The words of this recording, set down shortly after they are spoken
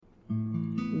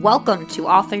Welcome to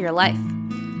Author Your Life,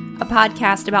 a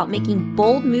podcast about making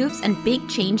bold moves and big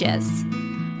changes,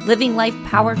 living life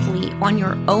powerfully on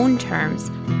your own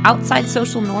terms, outside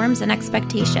social norms and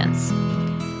expectations.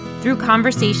 Through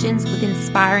conversations with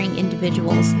inspiring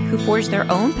individuals who forge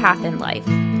their own path in life,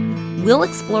 we'll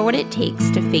explore what it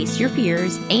takes to face your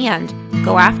fears and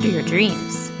go after your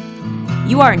dreams.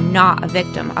 You are not a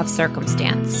victim of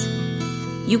circumstance.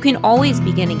 You can always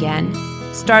begin again,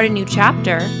 start a new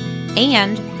chapter,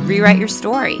 and rewrite your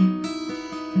story.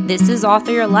 This is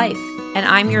Author Your Life, and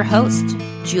I'm your host,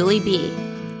 Julie B.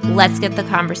 Let's get the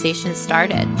conversation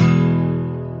started.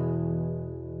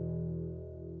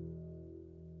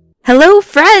 Hello,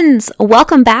 friends!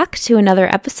 Welcome back to another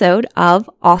episode of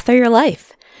Author Your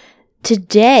Life.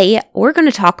 Today, we're going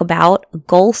to talk about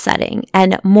goal setting,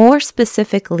 and more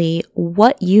specifically,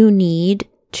 what you need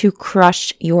to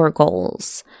crush your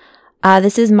goals.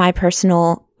 This is my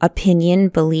personal opinion,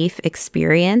 belief,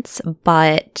 experience,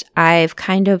 but I've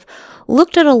kind of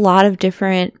looked at a lot of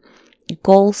different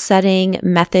goal setting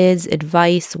methods,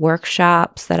 advice,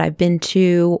 workshops that I've been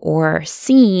to or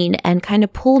seen and kind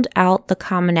of pulled out the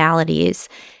commonalities.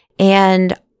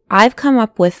 And I've come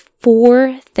up with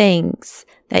 4 things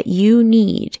that you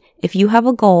need if you have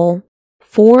a goal,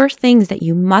 4 things that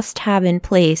you must have in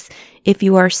place if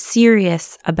you are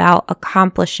serious about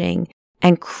accomplishing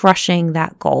and crushing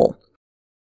that goal.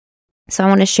 So I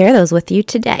want to share those with you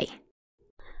today.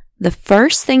 The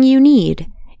first thing you need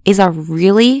is a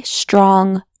really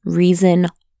strong reason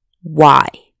why.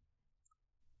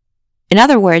 In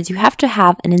other words, you have to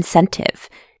have an incentive.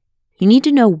 You need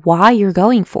to know why you're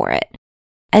going for it,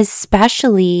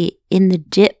 especially in the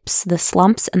dips, the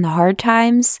slumps, and the hard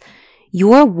times.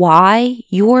 Your why,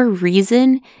 your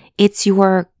reason, it's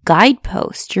your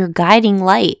guidepost, your guiding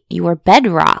light, your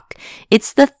bedrock.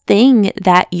 It's the thing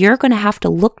that you're going to have to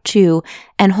look to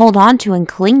and hold on to and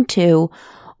cling to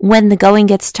when the going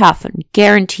gets tough. And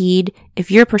guaranteed, if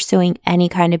you're pursuing any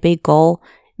kind of big goal,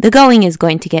 the going is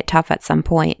going to get tough at some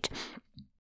point.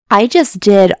 I just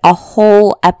did a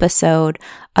whole episode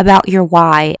about your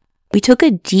why. We took a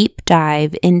deep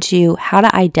dive into how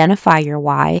to identify your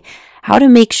why, how to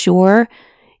make sure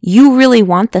you really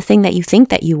want the thing that you think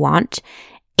that you want,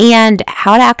 and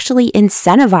how to actually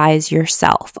incentivize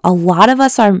yourself. A lot of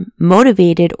us are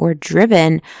motivated or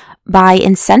driven by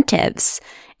incentives,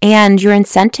 and your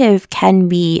incentive can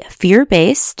be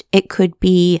fear-based. It could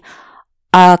be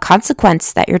a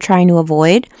consequence that you're trying to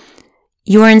avoid.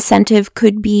 Your incentive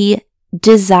could be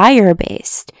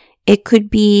desire-based. It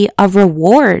could be a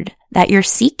reward that you're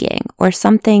seeking or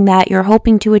something that you're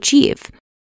hoping to achieve.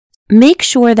 Make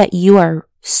sure that you are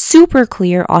super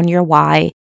clear on your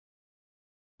why.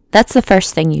 That's the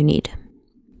first thing you need.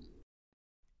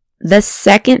 The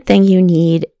second thing you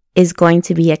need is going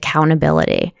to be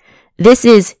accountability. This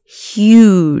is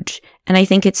huge, and I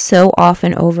think it's so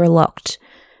often overlooked.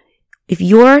 If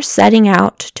you're setting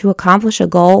out to accomplish a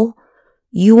goal,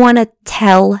 you want to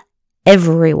tell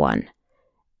everyone.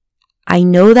 I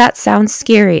know that sounds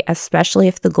scary, especially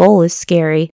if the goal is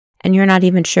scary and you're not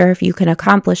even sure if you can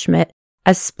accomplish it,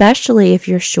 especially if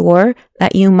you're sure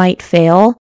that you might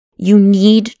fail. You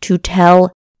need to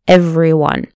tell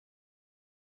everyone.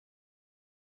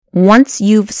 Once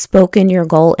you've spoken your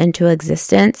goal into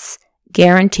existence,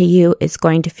 guarantee you it's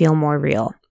going to feel more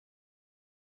real.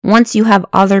 Once you have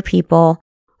other people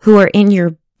who are in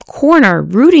your corner,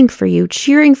 rooting for you,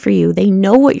 cheering for you, they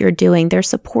know what you're doing, they're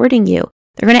supporting you,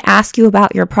 they're going to ask you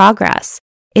about your progress.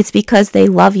 It's because they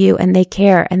love you and they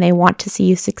care and they want to see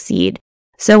you succeed.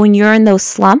 So when you're in those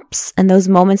slumps and those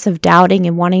moments of doubting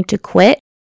and wanting to quit,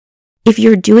 if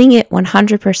you're doing it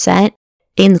 100%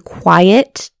 in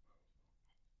quiet,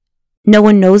 no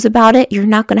one knows about it, you're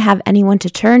not going to have anyone to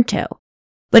turn to.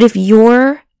 But if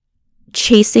you're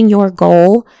chasing your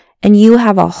goal and you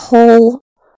have a whole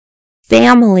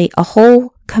family, a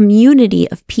whole community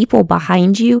of people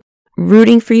behind you,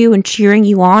 rooting for you and cheering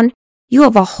you on, you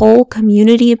have a whole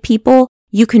community of people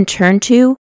you can turn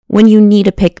to when you need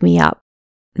a pick-me-up.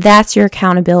 That's your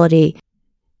accountability.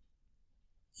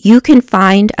 You can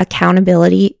find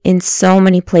accountability in so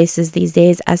many places these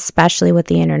days, especially with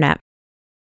the internet.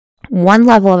 One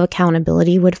level of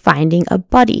accountability would finding a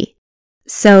buddy.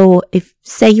 So if,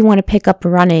 say you want to pick up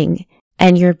running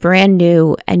and you're brand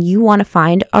new and you want to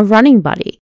find a running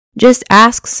buddy, just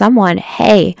ask someone,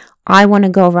 hey, I want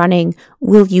to go running.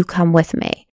 Will you come with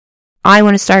me? I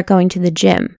want to start going to the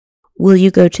gym. Will you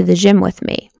go to the gym with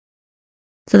me?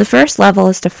 So the first level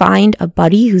is to find a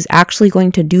buddy who's actually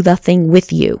going to do the thing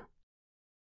with you.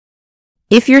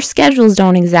 If your schedules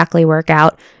don't exactly work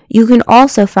out, You can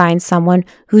also find someone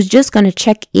who's just going to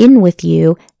check in with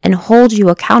you and hold you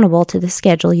accountable to the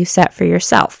schedule you set for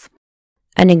yourself.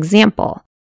 An example,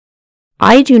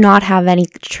 I do not have any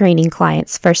training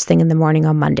clients first thing in the morning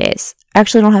on Mondays. I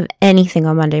actually don't have anything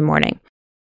on Monday morning.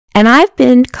 And I've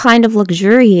been kind of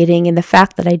luxuriating in the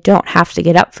fact that I don't have to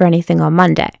get up for anything on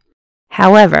Monday.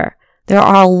 However, there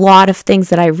are a lot of things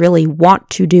that I really want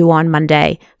to do on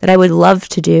Monday that I would love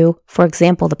to do, for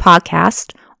example, the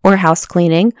podcast or house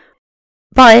cleaning.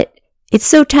 But it's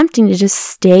so tempting to just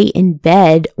stay in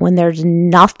bed when there's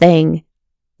nothing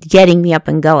getting me up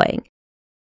and going.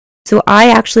 So I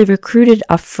actually recruited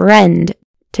a friend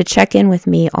to check in with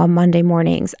me on Monday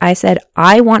mornings. I said,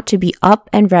 I want to be up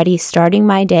and ready starting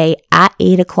my day at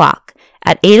 8 o'clock.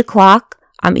 At 8 o'clock,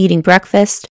 I'm eating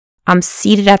breakfast. I'm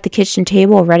seated at the kitchen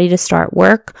table ready to start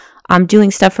work. I'm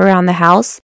doing stuff around the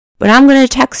house. But I'm going to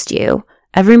text you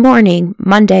every morning,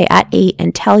 Monday at 8,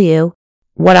 and tell you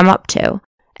what I'm up to.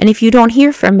 And if you don't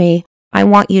hear from me, I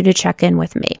want you to check in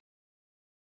with me.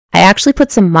 I actually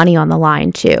put some money on the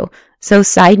line too. So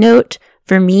side note,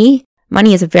 for me,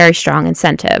 money is a very strong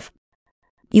incentive.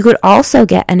 You could also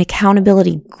get an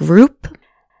accountability group.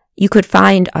 You could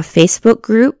find a Facebook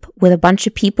group with a bunch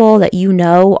of people that you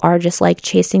know are just like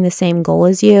chasing the same goal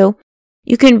as you.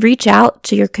 You can reach out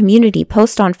to your community,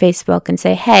 post on Facebook and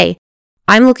say, hey,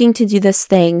 I'm looking to do this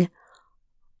thing.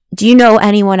 Do you know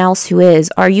anyone else who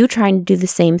is? Are you trying to do the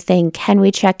same thing? Can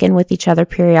we check in with each other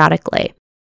periodically?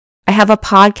 I have a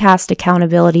podcast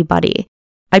accountability buddy.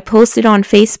 I posted on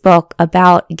Facebook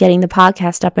about getting the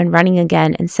podcast up and running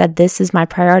again and said this is my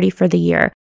priority for the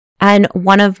year. And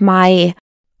one of my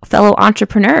fellow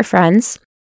entrepreneur friends,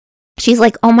 she's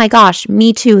like, oh my gosh,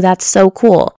 me too, that's so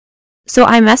cool. So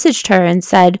I messaged her and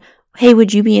said, hey,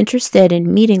 would you be interested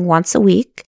in meeting once a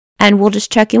week? And we'll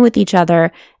just check in with each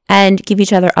other and give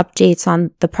each other updates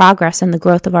on the progress and the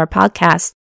growth of our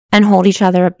podcast and hold each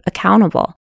other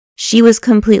accountable. She was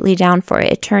completely down for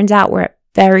it. It turns out we're at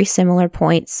very similar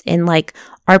points in like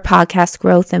our podcast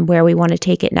growth and where we want to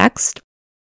take it next.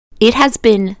 It has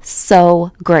been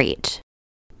so great.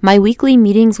 My weekly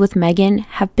meetings with Megan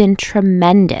have been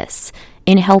tremendous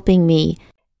in helping me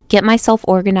get myself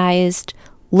organized,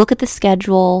 look at the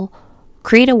schedule,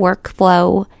 create a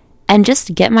workflow, and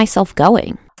just get myself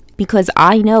going. Because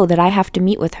I know that I have to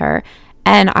meet with her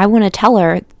and I want to tell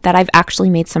her that I've actually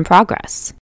made some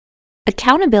progress.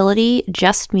 Accountability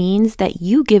just means that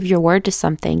you give your word to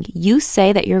something. You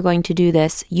say that you're going to do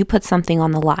this. You put something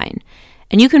on the line.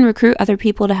 And you can recruit other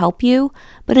people to help you.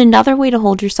 But another way to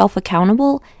hold yourself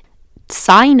accountable,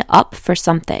 sign up for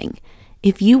something.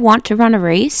 If you want to run a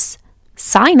race,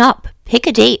 sign up. Pick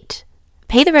a date.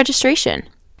 Pay the registration.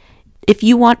 If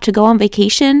you want to go on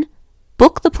vacation,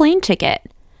 book the plane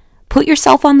ticket. Put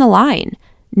yourself on the line.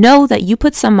 Know that you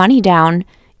put some money down.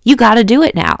 You got to do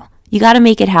it now. You got to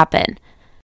make it happen.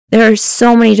 There are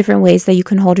so many different ways that you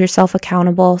can hold yourself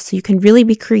accountable. So you can really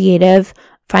be creative,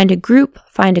 find a group,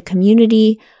 find a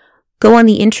community, go on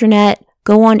the internet,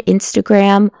 go on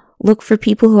Instagram, look for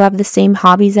people who have the same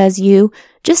hobbies as you.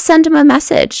 Just send them a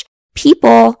message.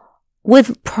 People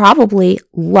would probably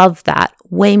love that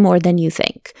way more than you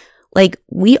think. Like,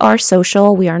 we are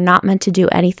social. We are not meant to do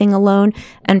anything alone.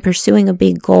 And pursuing a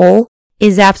big goal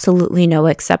is absolutely no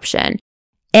exception.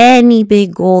 Any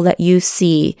big goal that you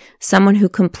see, someone who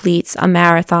completes a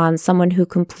marathon, someone who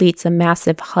completes a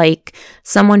massive hike,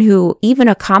 someone who even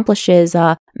accomplishes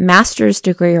a master's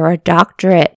degree or a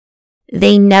doctorate,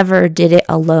 they never did it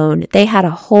alone. They had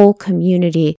a whole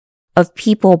community of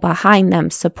people behind them,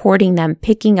 supporting them,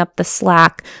 picking up the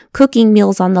slack, cooking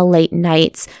meals on the late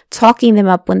nights, talking them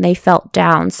up when they felt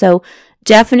down. So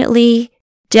definitely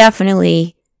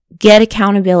get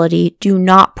accountability. Do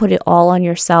not put it all on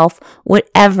yourself.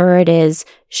 Whatever it is,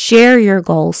 share your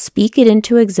goals, speak it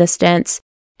into existence,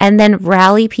 and then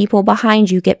rally people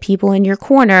behind you. Get people in your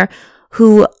corner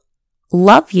who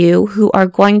love you, who are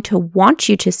going to want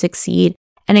you to succeed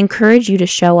and encourage you to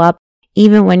show up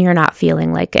even when you're not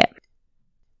feeling like it.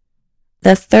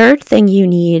 The third thing you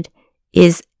need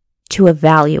is to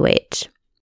evaluate.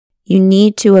 You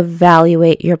need to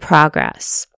evaluate your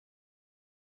progress.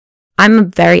 I'm a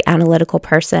very analytical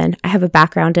person. I have a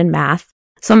background in math,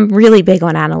 so I'm really big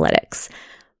on analytics.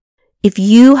 If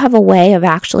you have a way of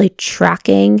actually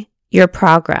tracking your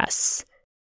progress,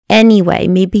 anyway,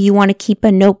 maybe you want to keep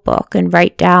a notebook and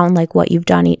write down like what you've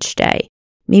done each day.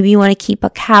 Maybe you want to keep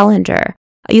a calendar.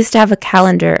 I used to have a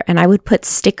calendar and I would put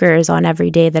stickers on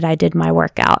every day that I did my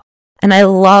workout. And I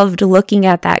loved looking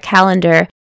at that calendar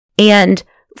and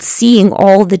seeing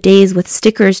all the days with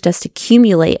stickers just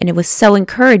accumulate, and it was so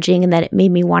encouraging, and that it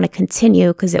made me want to continue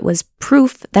because it was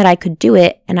proof that I could do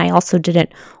it, and I also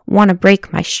didn't want to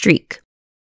break my streak.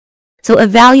 So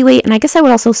evaluate, and I guess I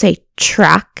would also say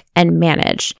track and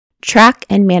manage. Track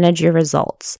and manage your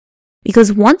results.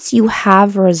 Because once you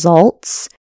have results,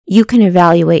 you can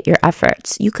evaluate your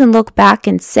efforts. You can look back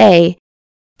and say,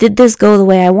 did this go the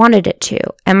way I wanted it to?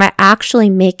 Am I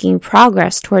actually making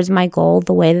progress towards my goal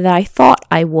the way that I thought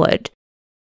I would?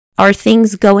 Are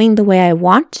things going the way I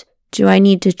want? Do I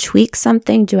need to tweak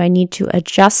something? Do I need to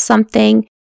adjust something?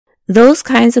 Those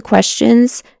kinds of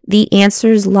questions, the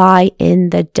answers lie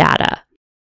in the data.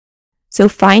 So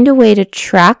find a way to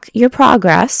track your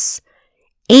progress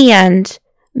and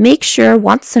make sure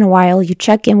once in a while you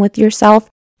check in with yourself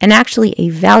and actually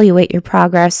evaluate your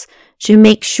progress to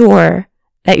make sure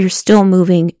that you're still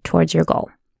moving towards your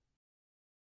goal.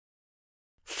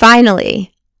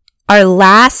 Finally, our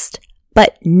last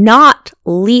but not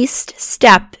least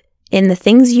step in the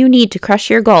things you need to crush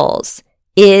your goals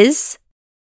is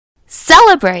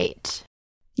celebrate.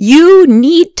 You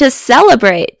need to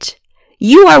celebrate.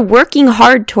 You are working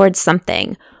hard towards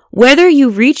something, whether you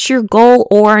reach your goal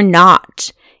or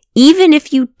not. Even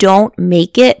if you don't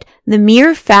make it, the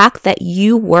mere fact that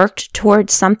you worked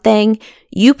towards something,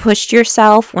 you pushed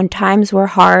yourself when times were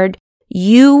hard,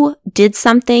 you did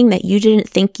something that you didn't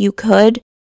think you could,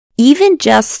 even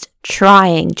just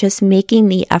trying, just making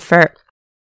the effort,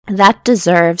 that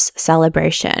deserves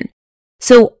celebration.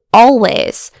 So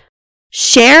always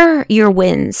share your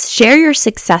wins, share your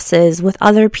successes with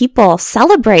other people,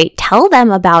 celebrate, tell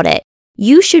them about it.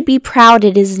 You should be proud.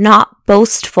 It is not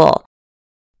boastful.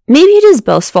 Maybe it is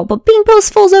boastful, but being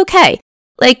boastful is okay.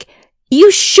 Like,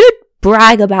 you should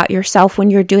brag about yourself when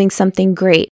you're doing something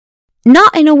great.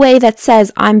 Not in a way that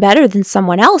says, I'm better than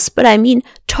someone else, but I mean,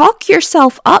 talk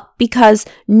yourself up because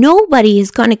nobody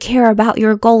is going to care about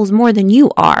your goals more than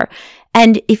you are.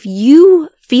 And if you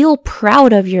feel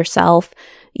proud of yourself,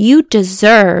 you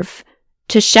deserve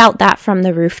to shout that from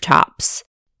the rooftops.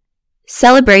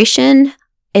 Celebration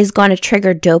is going to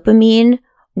trigger dopamine,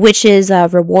 which is a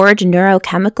reward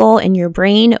neurochemical in your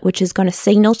brain, which is going to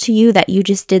signal to you that you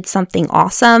just did something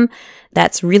awesome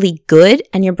that's really good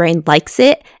and your brain likes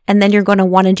it, and then you're going to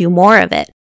want to do more of it.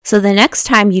 So the next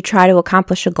time you try to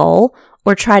accomplish a goal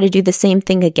or try to do the same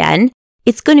thing again,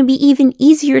 it's going to be even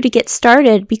easier to get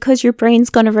started because your brain's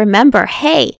going to remember,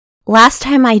 hey, last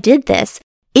time I did this,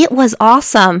 it was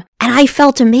awesome and I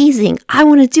felt amazing. I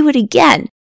want to do it again.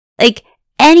 Like,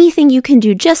 anything you can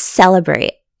do, just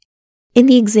celebrate. In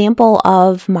the example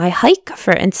of my hike,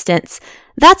 for instance,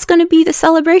 that's going to be the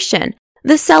celebration.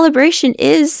 The celebration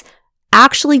is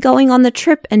actually going on the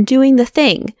trip and doing the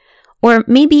thing. Or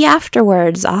maybe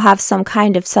afterwards, I'll have some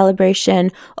kind of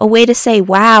celebration, a way to say,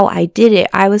 wow, I did it.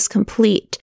 I was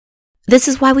complete. This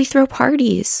is why we throw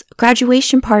parties,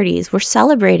 graduation parties. We're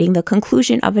celebrating the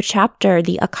conclusion of a chapter,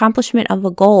 the accomplishment of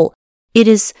a goal. It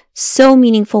is so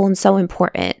meaningful and so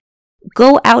important.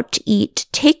 Go out to eat,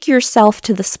 take yourself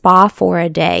to the spa for a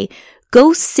day,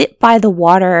 go sit by the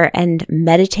water and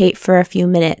meditate for a few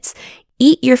minutes,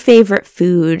 eat your favorite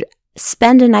food,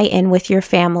 spend a night in with your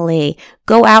family,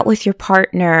 go out with your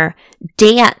partner,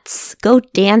 dance, go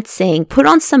dancing, put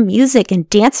on some music and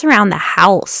dance around the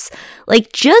house.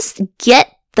 Like, just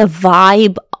get the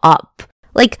vibe up.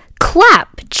 Like,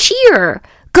 clap, cheer,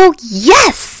 go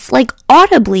yes, like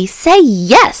audibly say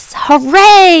yes,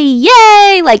 hooray,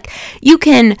 yay. Like, you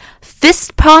can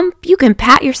fist pump, you can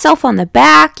pat yourself on the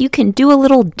back, you can do a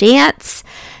little dance,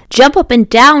 jump up and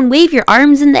down, wave your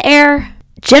arms in the air.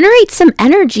 Generate some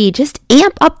energy, just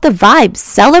amp up the vibe,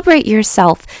 celebrate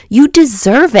yourself. You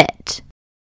deserve it.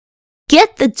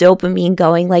 Get the dopamine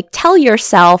going, like tell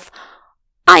yourself,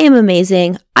 I am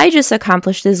amazing, I just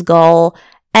accomplished this goal,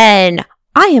 and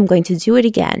I am going to do it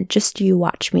again, just you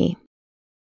watch me.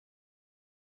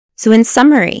 So in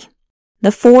summary,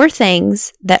 the 4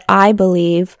 things that I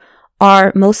believe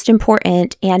are most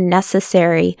important and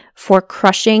necessary for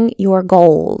crushing your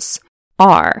goals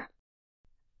are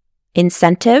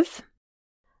incentive,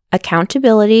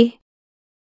 accountability,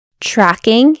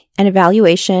 tracking and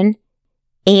evaluation,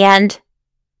 and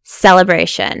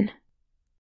celebration.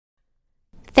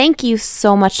 Thank you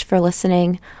so much for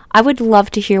listening. I would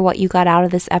love to hear what you got out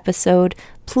of this episode.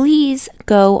 Please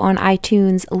go on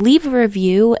iTunes, leave a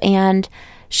review, and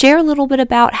share a little bit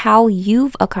about how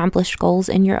you've accomplished goals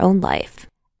in your own life.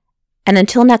 And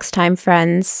until next time,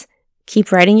 friends,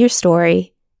 keep writing your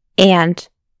story and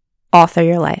author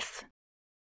your life.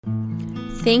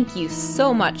 Thank you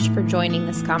so much for joining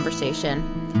this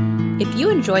conversation. If you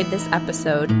enjoyed this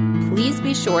episode, please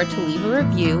be sure to leave a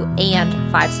review and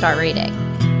 5-star rating.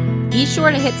 Be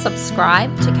sure to hit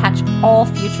subscribe to catch all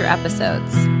future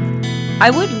episodes. I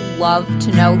would love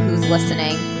to know who's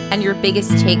listening and your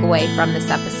biggest takeaway from this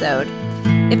episode.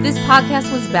 If this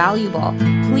podcast was valuable,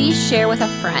 please share with a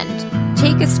friend.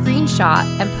 Take a screenshot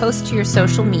and post to your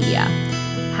social media.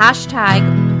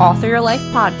 Hashtag Author Your Life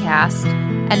Podcast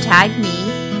and tag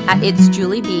me at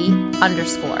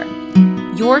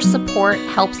itsjulieb_. Your support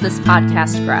helps this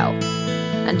podcast grow.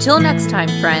 Until next time,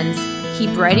 friends,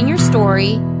 keep writing your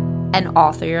story and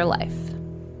author your life.